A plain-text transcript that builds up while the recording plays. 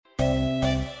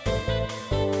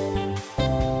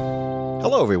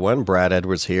Hello everyone, Brad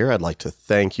Edwards here. I'd like to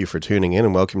thank you for tuning in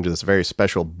and welcome to this very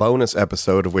special bonus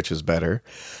episode of Which is Better.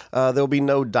 There'll be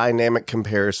no dynamic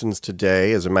comparisons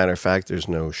today. As a matter of fact, there's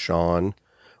no Sean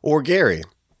or Gary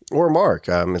or Mark.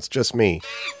 It's just me.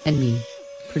 And me,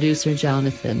 producer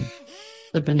Jonathan,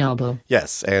 the bonobo.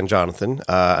 Yes, and Jonathan.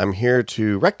 I'm here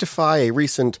to rectify a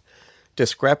recent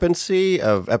discrepancy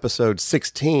of episode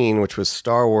 16, which was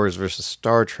Star Wars versus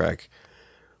Star Trek,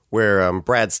 where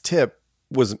Brad's tip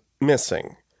was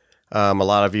missing. A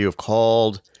lot of you have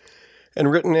called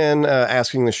and written in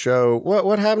asking the show,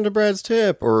 what happened to Brad's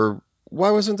tip? Or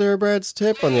why wasn't there a Brad's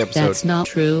tip on the episode? That's not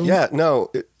true. Yeah, no,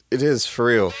 it is for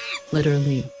real.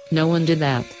 Literally, no one did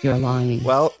that. You're lying.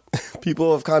 Well,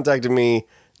 people have contacted me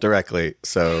directly,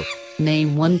 so...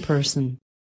 Name one person.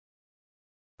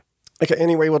 Okay,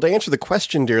 anyway, well, to answer the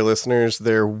question, dear listeners,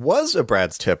 there was a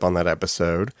Brad's tip on that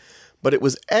episode, but it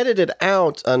was edited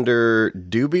out under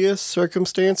dubious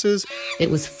circumstances. It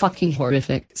was fucking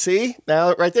horrific. See?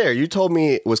 Now, right there, you told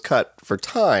me it was cut for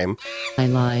time. I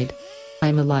lied.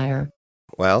 I'm a liar.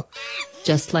 Well?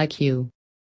 Just like you.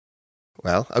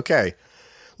 Well, okay.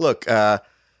 Look, I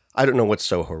don't know what's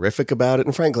so horrific about it,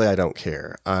 and frankly, I don't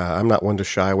care. I'm not one to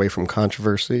shy away from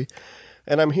controversy,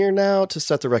 and I'm here now to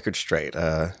set the record straight.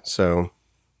 And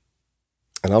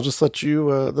I'll just let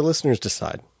you, the listeners,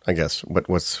 decide, I guess,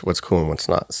 what's cool and what's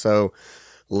not. So,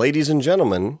 ladies and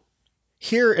gentlemen,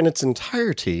 here in its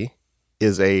entirety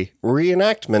is a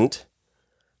reenactment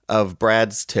of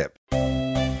Brad's tip.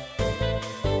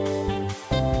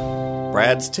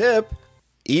 Brad's tip,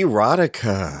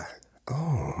 erotica.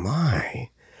 Oh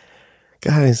my.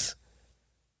 Guys,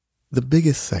 the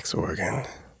biggest sex organ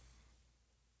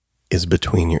is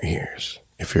between your ears,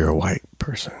 if you're a white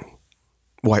person.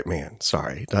 White man,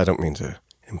 sorry. I don't mean to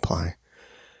imply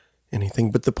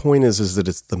anything, but the point is that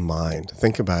it's the mind.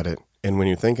 Think about it, and when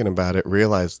you're thinking about it,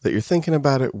 realize that you're thinking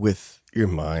about it with your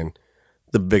mind,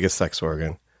 the biggest sex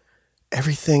organ.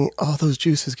 Everything, all those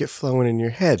juices get flowing in your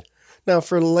head. Now,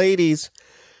 for ladies,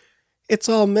 it's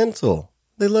all mental.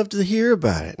 They love to hear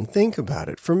about it and think about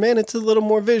it. For men, it's a little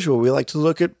more visual. We like to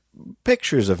look at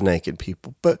pictures of naked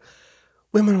people, but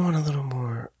women want a little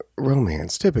more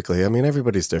romance, typically. I mean,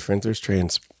 everybody's different. There's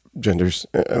transgenders.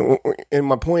 And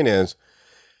my point is,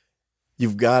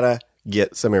 you've got to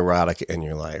get some erotica in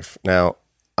your life. Now,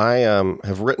 I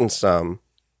have written some.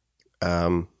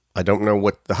 I don't know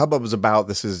what the hubbub is about.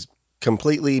 This is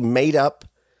completely made up.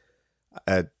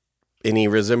 Any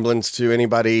resemblance to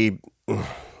anybody...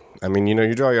 I mean,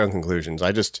 you draw your own conclusions.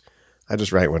 I just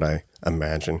write what I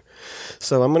imagine.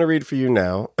 So I'm going to read for you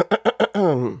now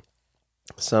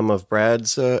some of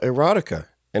Brad's erotica.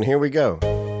 And here we go.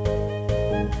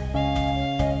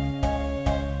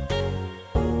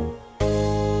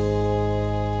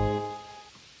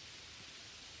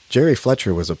 Jerry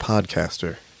Fletcher was a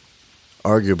podcaster,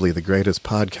 arguably the greatest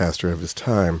podcaster of his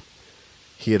time.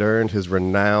 He had earned his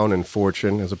renown and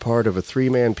fortune as a part of a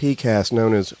three-man PCast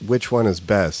known as Which One Is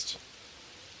Best.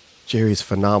 Jerry's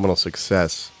phenomenal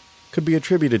success could be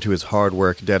attributed to his hard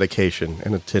work, dedication,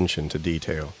 and attention to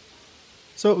detail.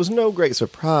 So it was no great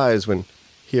surprise when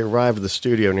he arrived at the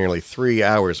studio nearly 3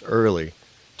 hours early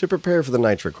to prepare for the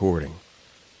night's recording.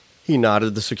 He nodded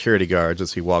at the security guards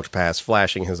as he walked past,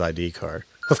 flashing his ID card.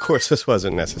 Of course, this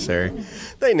wasn't necessary.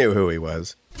 They knew who he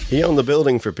was. He owned the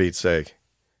building, for Pete's sake.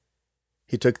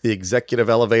 He took the executive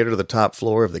elevator to the top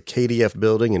floor of the KDF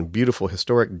building in beautiful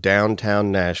historic downtown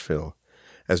Nashville.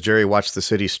 As Jerry watched the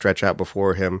city stretch out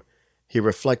before him, he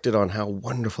reflected on how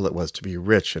wonderful it was to be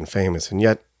rich and famous, and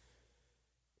yet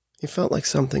he felt like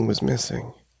something was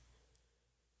missing.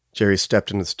 Jerry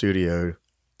stepped into the studio,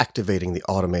 activating the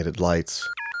automated lights.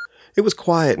 It was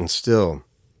quiet and still.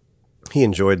 He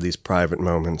enjoyed these private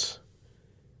moments.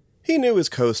 He knew his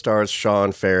co-stars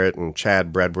Sean Ferret and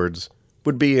Chad Bredwards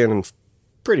would be in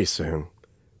pretty soon,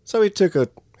 so he took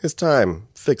his time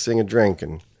fixing a drink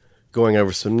and going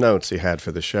over some notes he had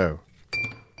for the show.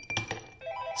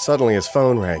 Suddenly his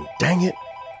phone rang. Dang it,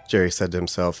 Jerry said to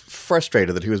himself,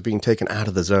 frustrated that he was being taken out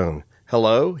of the zone.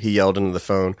 Hello? He yelled into the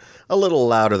phone, a little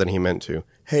louder than he meant to.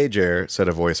 Hey, Jer, said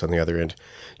a voice on the other end.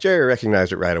 Jerry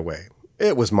recognized it right away.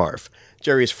 It was Marv,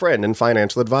 Jerry's friend and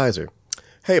financial advisor.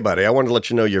 Hey, buddy, I wanted to let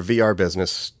you know your VR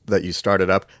business that you started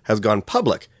up has gone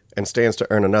public and stands to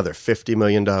earn another $50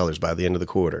 million by the end of the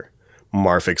quarter.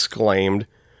 Marv exclaimed,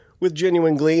 with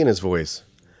genuine glee in his voice.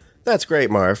 That's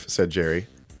great, Marv, said Jerry.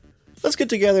 Let's get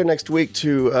together next week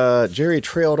to... Jerry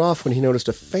trailed off when he noticed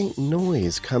a faint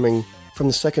noise coming from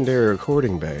the secondary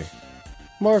recording bay.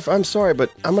 Marv, I'm sorry,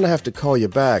 but I'm going to have to call you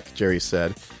back, Jerry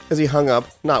said, as he hung up,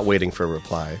 not waiting for a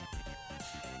reply.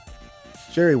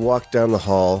 Jerry walked down the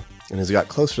hall And as he got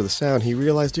closer to the sound, he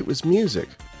realized it was music.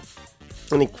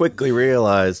 And he quickly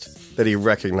realized that he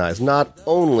recognized not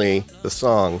only the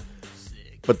song,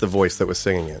 but the voice that was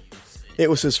singing it. It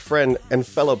was his friend and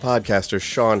fellow podcaster,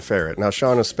 Sean Ferret. Now,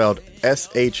 Sean is spelled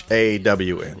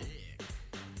S-H-A-W-N.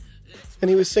 And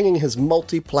he was singing his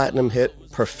multi-platinum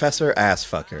hit, Professor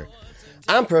Assfucker.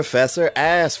 I'm Professor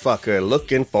Assfucker,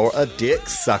 looking for a dick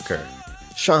sucker.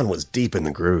 Sean was deep in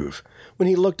the groove when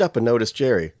he looked up and noticed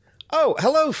Jerry. Oh,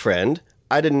 hello, friend.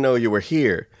 I didn't know you were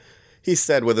here, he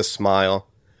said with a smile.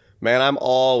 Man, I'm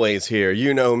always here.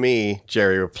 You know me,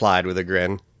 Jerry replied with a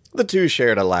grin. The two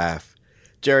shared a laugh.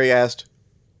 Jerry asked,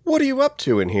 What are you up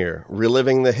to in here?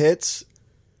 Reliving the hits?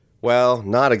 Well,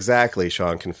 not exactly,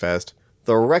 Sean confessed.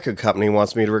 The record company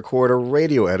wants me to record a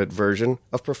radio edit version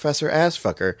of Professor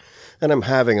Assfucker, and I'm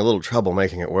having a little trouble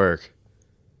making it work.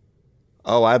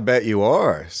 Oh, I bet you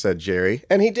are, said Jerry,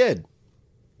 and he did.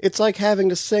 It's like having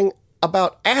to sing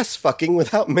about ass-fucking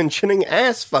without mentioning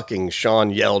ass-fucking, Sean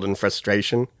yelled in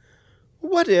frustration.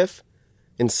 What if,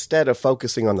 instead of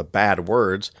focusing on the bad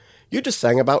words, you just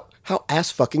sang about how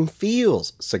ass-fucking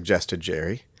feels, suggested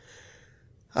Jerry.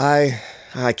 I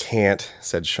can't,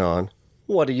 said Sean.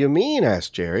 What do you mean,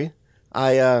 asked Jerry.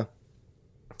 Well,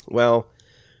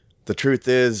 the truth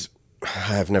is,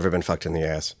 I've never been fucked in the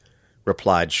ass,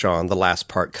 replied Sean, the last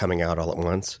part coming out all at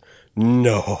once.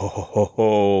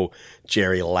 No,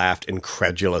 Jerry laughed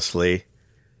incredulously.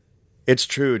 It's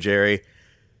true, Jerry.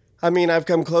 I mean, I've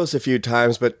come close a few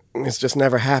times, but it's just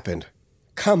never happened.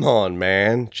 Come on,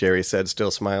 man, Jerry said,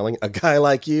 still smiling. A guy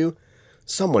like you?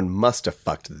 Someone must have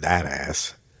fucked that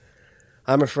ass.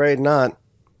 I'm afraid not.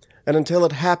 And until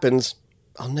it happens,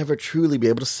 I'll never truly be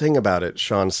able to sing about it,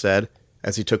 Sean said,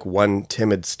 as he took one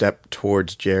timid step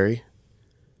towards Jerry.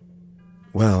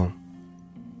 Well,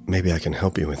 maybe I can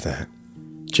help you with that,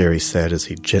 Jerry said as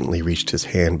he gently reached his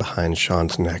hand behind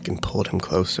Sean's neck and pulled him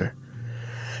closer.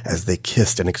 As they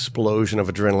kissed, an explosion of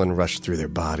adrenaline rushed through their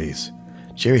bodies.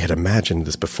 Jerry had imagined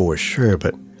this before, sure,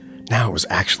 but now it was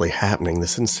actually happening. The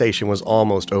sensation was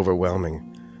almost overwhelming.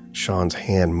 Sean's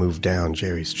hand moved down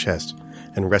Jerry's chest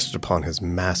and rested upon his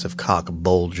massive cock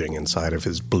bulging inside of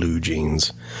his blue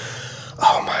jeans.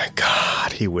 Oh my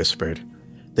God, he whispered.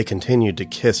 They continued to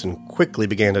kiss and quickly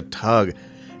began to tug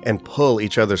and pull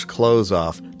each other's clothes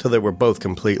off till they were both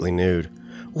completely nude.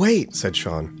 Wait, said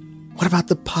Sean. What about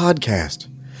the podcast?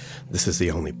 This is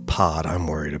the only pod I'm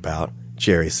worried about,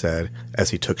 Jerry said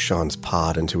as he took Sean's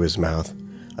pod into his mouth.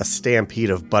 A stampede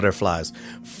of butterflies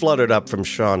fluttered up from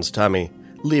Sean's tummy,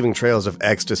 leaving trails of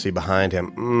ecstasy behind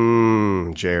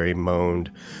him. Jerry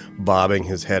moaned, bobbing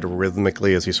his head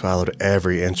rhythmically as he swallowed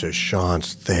every inch of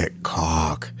Sean's thick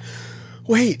cock.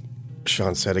 Wait,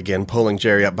 Sean said again, pulling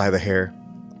Jerry up by the hair.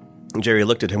 Jerry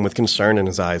looked at him with concern in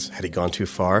his eyes. Had he gone too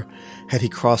far? Had he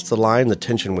crossed the line? The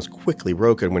tension was quickly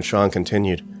broken when Sean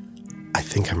continued. I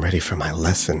think I'm ready for my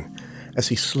lesson, as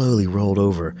he slowly rolled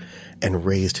over and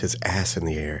raised his ass in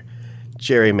the air.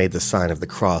 Jerry made the sign of the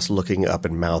cross, looking up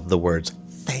and mouthed the words,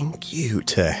 Thank you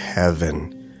to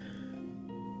heaven.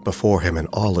 Before him in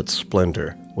all its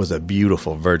splendor was a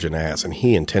beautiful virgin ass, and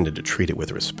he intended to treat it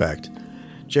with respect.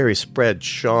 Jerry spread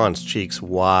Sean's cheeks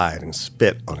wide and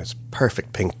spit on his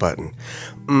perfect pink button.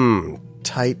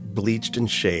 Tight, bleached,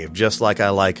 and shaved, just like I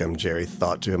like him, Jerry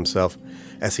thought to himself,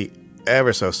 as he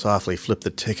ever so softly flipped the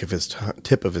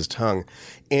tip of his tongue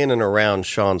in and around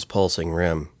Sean's pulsing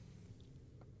rim.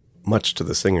 Much to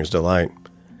the singer's delight,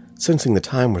 sensing the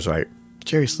time was right,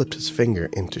 Jerry slipped his finger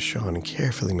into Sean and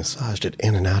carefully massaged it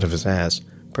in and out of his ass,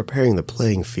 preparing the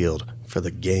playing field for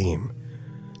the game.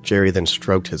 Jerry then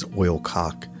stroked his oil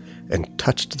cock and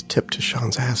touched the tip to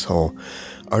Sean's asshole.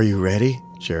 Are you ready?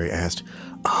 Jerry asked.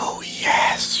 Oh,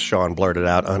 yes, Sean blurted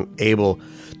out, unable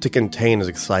to contain his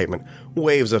excitement.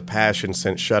 Waves of passion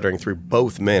sent shuddering through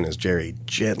both men as Jerry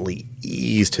gently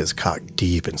eased his cock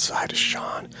deep inside of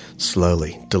Sean.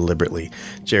 Slowly, deliberately,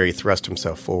 Jerry thrust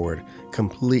himself forward,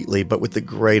 completely but with the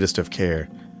greatest of care.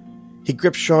 He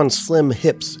gripped Sean's slim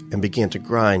hips and began to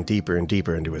grind deeper and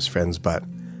deeper into his friend's butt.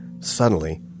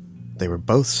 Suddenly, they were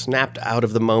both snapped out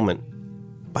of the moment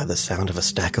by the sound of a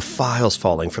stack of files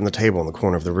falling from the table in the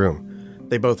corner of the room.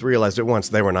 They both realized at once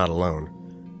they were not alone.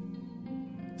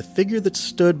 The figure that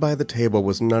stood by the table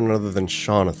was none other than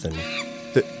Jonathan.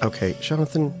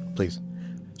 Jonathan, please.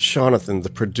 Jonathan,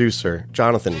 the producer.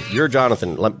 Jonathan, you're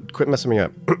Jonathan. Quit messing me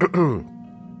up.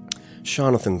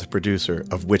 Jonathan, the producer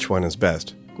of Which One Is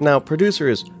Best. Now, producer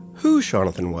is who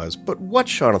Jonathan was, but what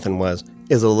Jonathan was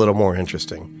is a little more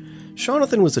interesting.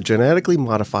 Jonathan was a genetically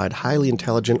modified, highly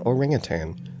intelligent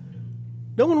orangutan.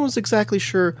 No one was exactly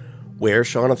sure where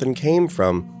Jonathan came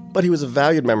from, but he was a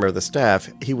valued member of the staff.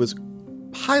 He was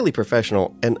highly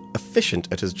professional and efficient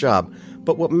at his job,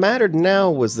 but what mattered now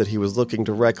was that he was looking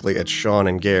directly at Sean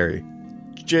and Gary.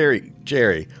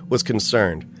 Jerry was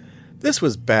concerned. This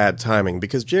was bad timing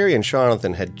because Jerry and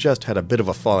Jonathan had just had a bit of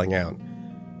a falling out.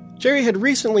 Jerry had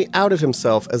recently outed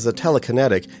himself as a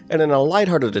telekinetic, and in a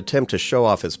lighthearted attempt to show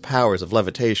off his powers of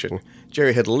levitation,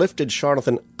 Jerry had lifted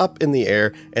Jonathan up in the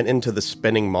air and into the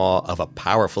spinning maw of a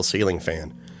powerful ceiling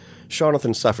fan.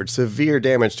 Jonathan suffered severe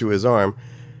damage to his arm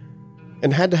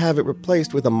and had to have it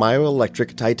replaced with a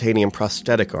myoelectric titanium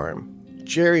prosthetic arm.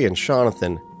 Jerry and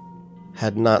Jonathan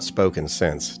had not spoken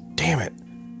since. Damn it,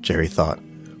 Jerry thought.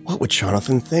 What would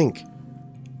Jonathan think?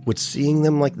 Would seeing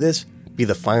them like this be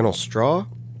the final straw?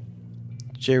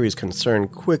 Jerry's concern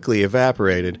quickly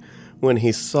evaporated when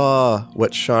he saw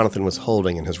what Jonathan was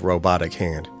holding in his robotic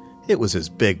hand. It was his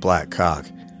big black cock.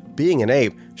 Being an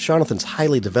ape, Jonathan's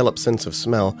highly developed sense of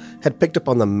smell had picked up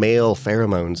on the male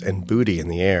pheromones and booty in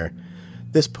the air.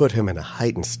 This put him in a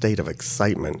heightened state of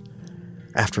excitement.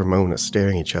 After a moment of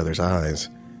staring each other's eyes,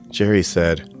 Jerry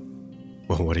said,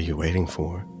 "Well, what are you waiting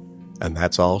for?" And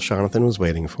that's all Jonathan was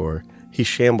waiting for. He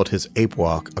shambled his ape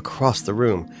walk across the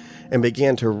room and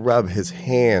began to rub his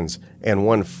hands and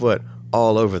one foot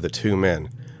all over the two men.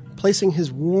 Placing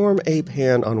his warm ape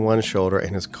hand on one shoulder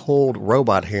and his cold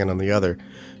robot hand on the other,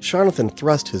 Jonathan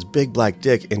thrust his big black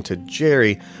dick into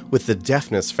Jerry with the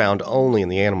deftness found only in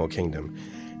the animal kingdom.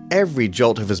 Every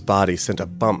jolt of his body sent a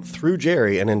bump through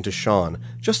Jerry and into Sean,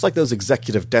 just like those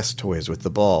executive desk toys with the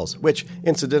balls, which,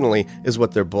 incidentally, is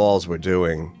what their balls were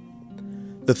doing.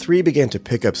 The three began to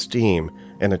pick up steam,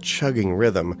 and a chugging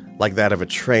rhythm like that of a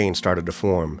train started to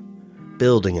form,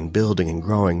 building and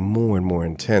growing more and more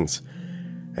intense.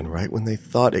 And right when they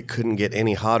thought it couldn't get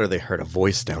any hotter, they heard a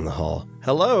voice down the hall.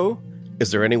 "Hello?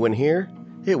 Is there anyone here?"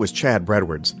 It was Chad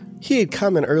Bredwards. He had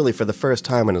come in early for the first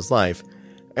time in his life,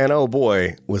 and oh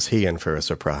boy, was he in for a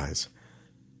surprise.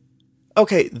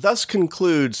 Okay, thus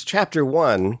concludes Chapter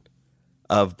 1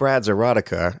 of Brad's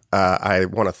Erotica. I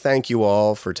want to thank you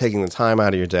all for taking the time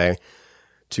out of your day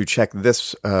to check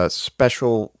this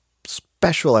special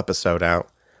episode out.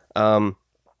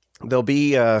 There'll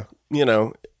be,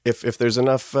 if there's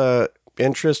enough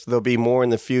interest, there'll be more in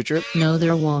the future. No,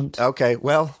 there won't. Okay,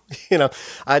 well,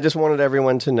 I just wanted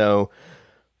everyone to know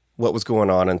what was going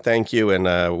on, and thank you, and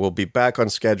we'll be back on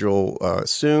schedule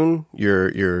soon.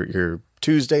 Your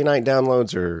Tuesday night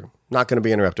downloads are not going to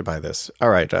be interrupted by this. All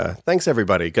right, thanks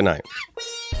everybody. Good night.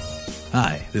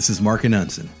 Hi, this is Mark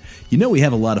Anunson. You know we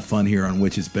have a lot of fun here on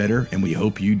Which is Better, and we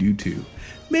hope you do too.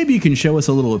 Maybe you can show us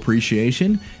a little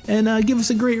appreciation and give us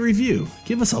a great review.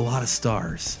 Give us a lot of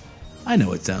stars. I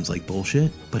know it sounds like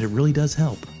bullshit, but it really does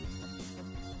help.